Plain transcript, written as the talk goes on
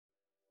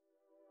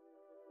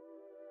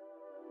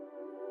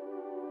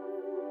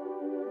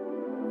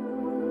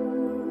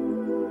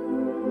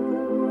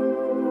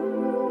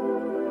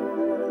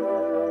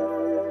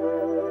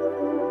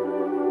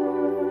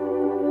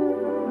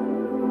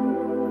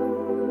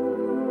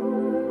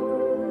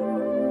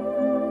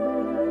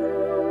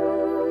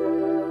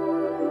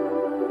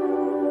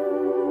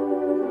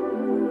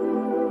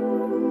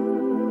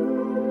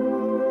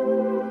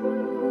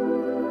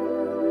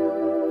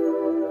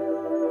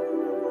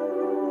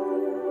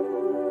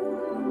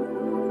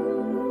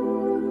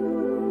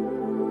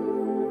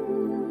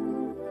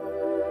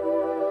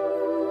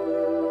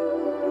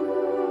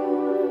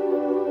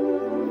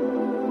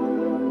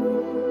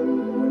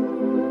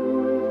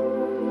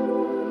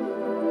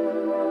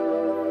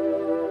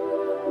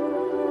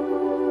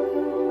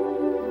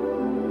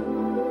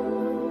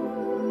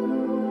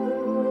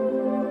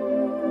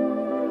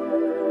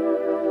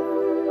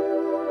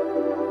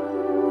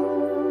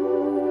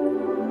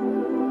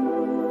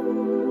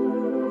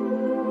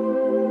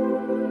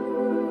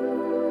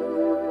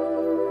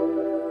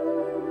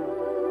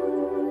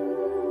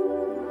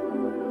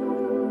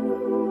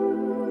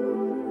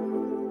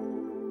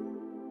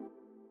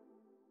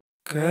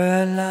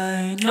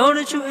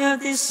that you have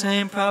these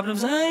same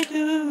problems I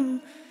do,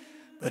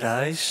 but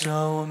I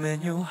show them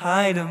and you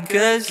hide them,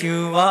 'cause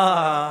you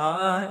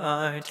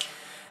aren't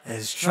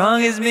as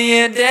strong as me,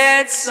 and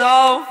that's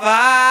so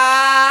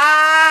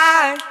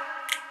fine.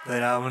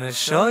 But I wanna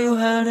show you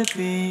how to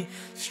be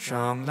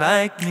strong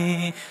like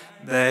me.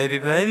 Baby,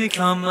 baby,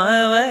 come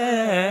my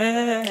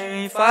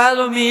way.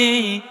 Follow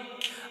me,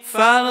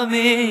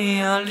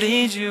 I'll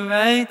lead you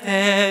right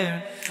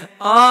there.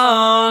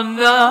 Oh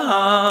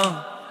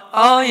no,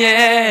 oh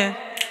yeah,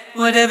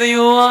 whatever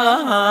you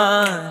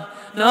want.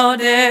 No,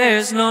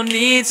 there's no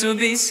need to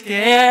be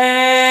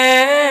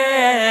scared.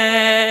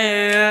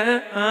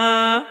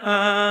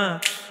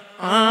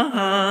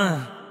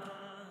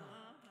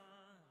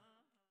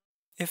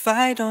 If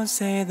I don't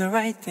say the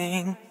right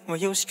thing, will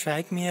you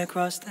strike me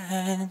across the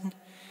hand?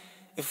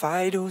 If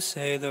I do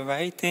say the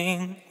right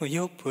thing, will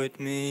you put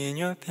me in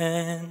your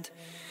pen?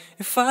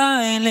 If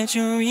I let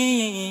you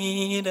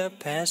read a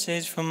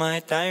passage from my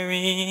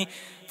diary,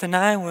 then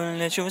I will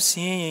let you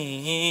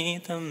see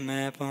the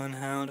map on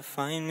how to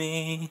find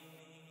me.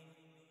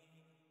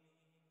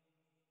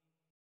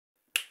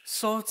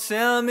 So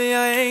tell me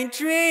I ain't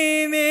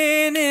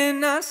dreaming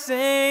and I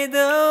say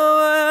the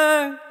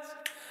words.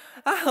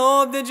 I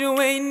hope that you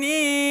ain't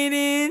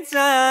needing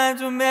time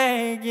to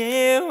make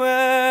it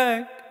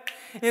work.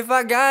 If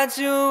I got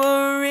you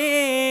a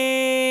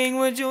ring,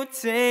 would you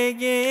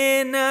take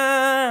it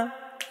now?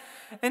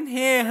 And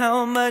hear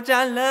how much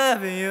I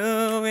love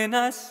you in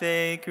our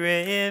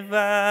sacred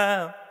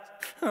vows.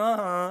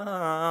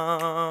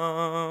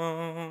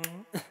 Oh.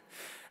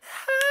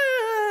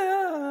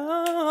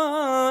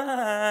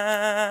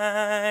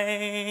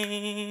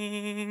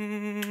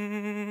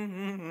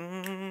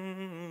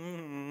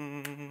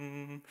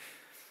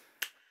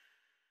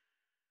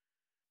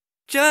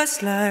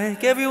 Just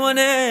like everyone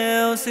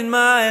else in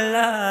my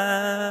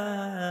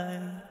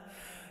life,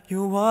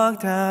 you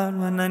walked out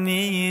when I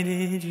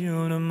needed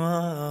you the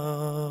most.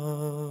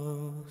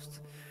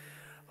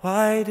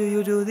 Why do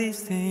you do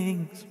these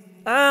things?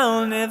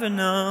 I'll never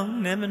know,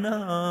 never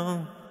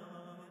know.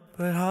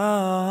 But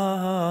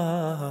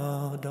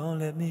oh, don't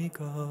let me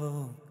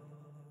go.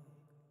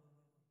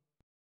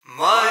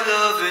 My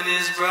loving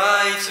is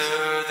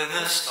brighter than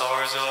the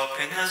stars up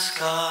in the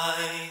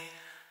sky,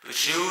 but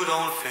you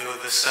don't feel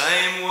the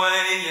same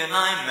way, and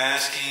I'm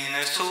asking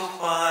as to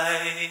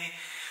why.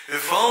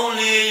 If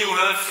only you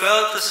had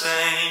felt the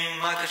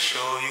same, I could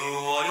show you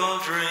all your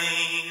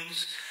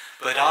dreams.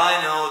 But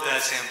I know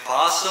that's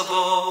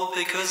impossible,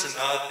 because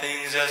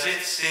nothing's as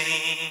it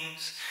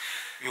seems.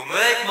 You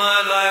make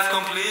my life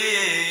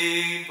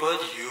complete,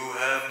 but you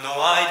have no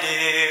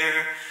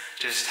idea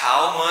just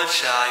how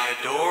much I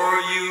adore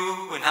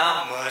you and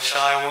how much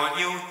I want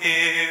you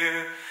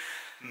here.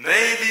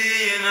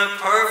 Maybe in a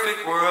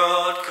perfect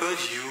world, could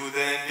you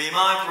then be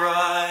my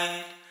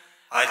bride?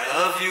 I'd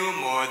love you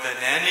more than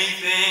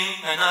anything,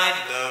 and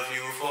I'd love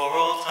you for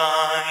all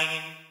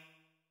time.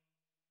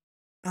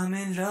 I'm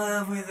in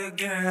love with a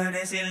girl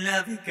that's in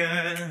love with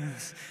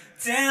girls.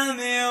 Tell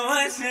me,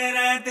 what should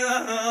I do?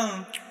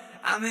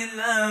 I'm in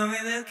love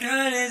with a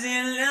girl that's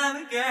in love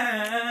with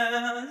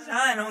girls.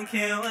 I don't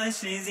care what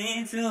she's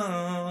into,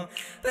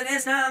 but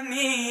it's not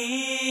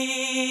me,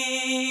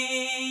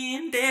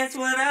 and that's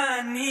what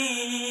I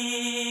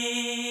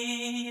need.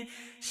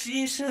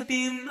 She should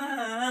be mine,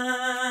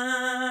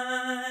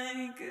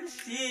 'cause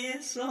she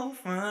is so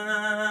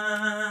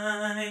fine.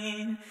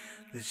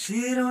 But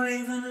she don't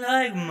even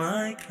like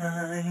my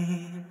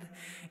kind,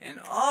 and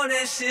all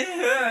that shit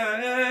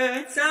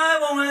hurts. I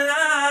won't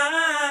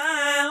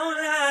lie, I won't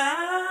lie.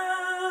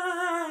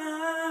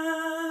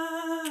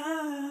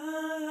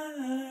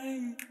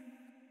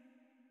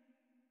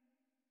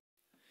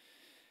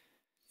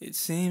 It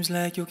seems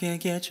like you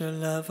can't get your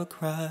love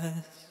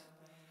across.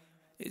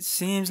 It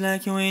seems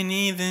like you ain't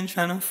even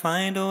trying to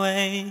find a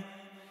way.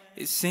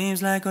 It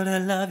seems like all the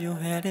love you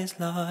had is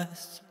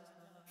lost.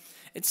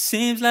 It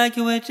seems like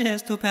you were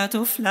just about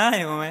to fly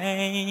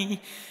away,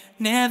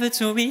 never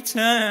to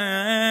return.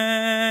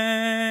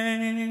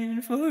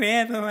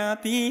 Forever I'll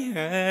be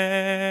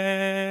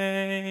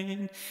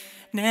hurt,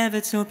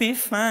 never to be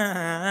found.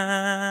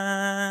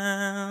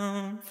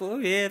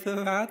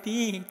 Forever I'll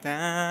be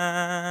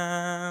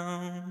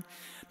down.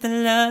 The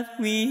love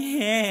we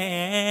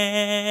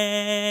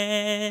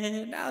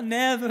had, I'll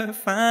never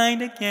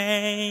find again.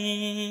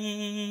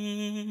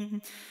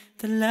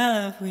 The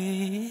love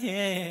we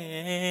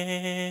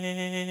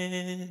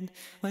had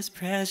was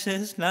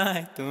precious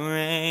like the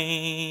rain.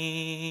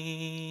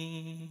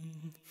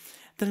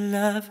 The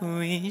love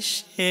we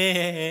shared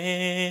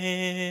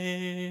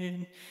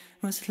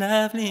was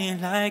lovely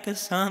like a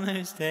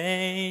summer's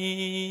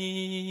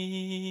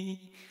day.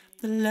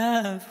 The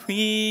love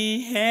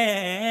we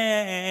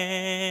had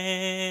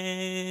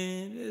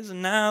is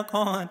now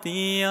gone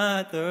the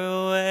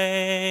other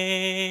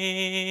way.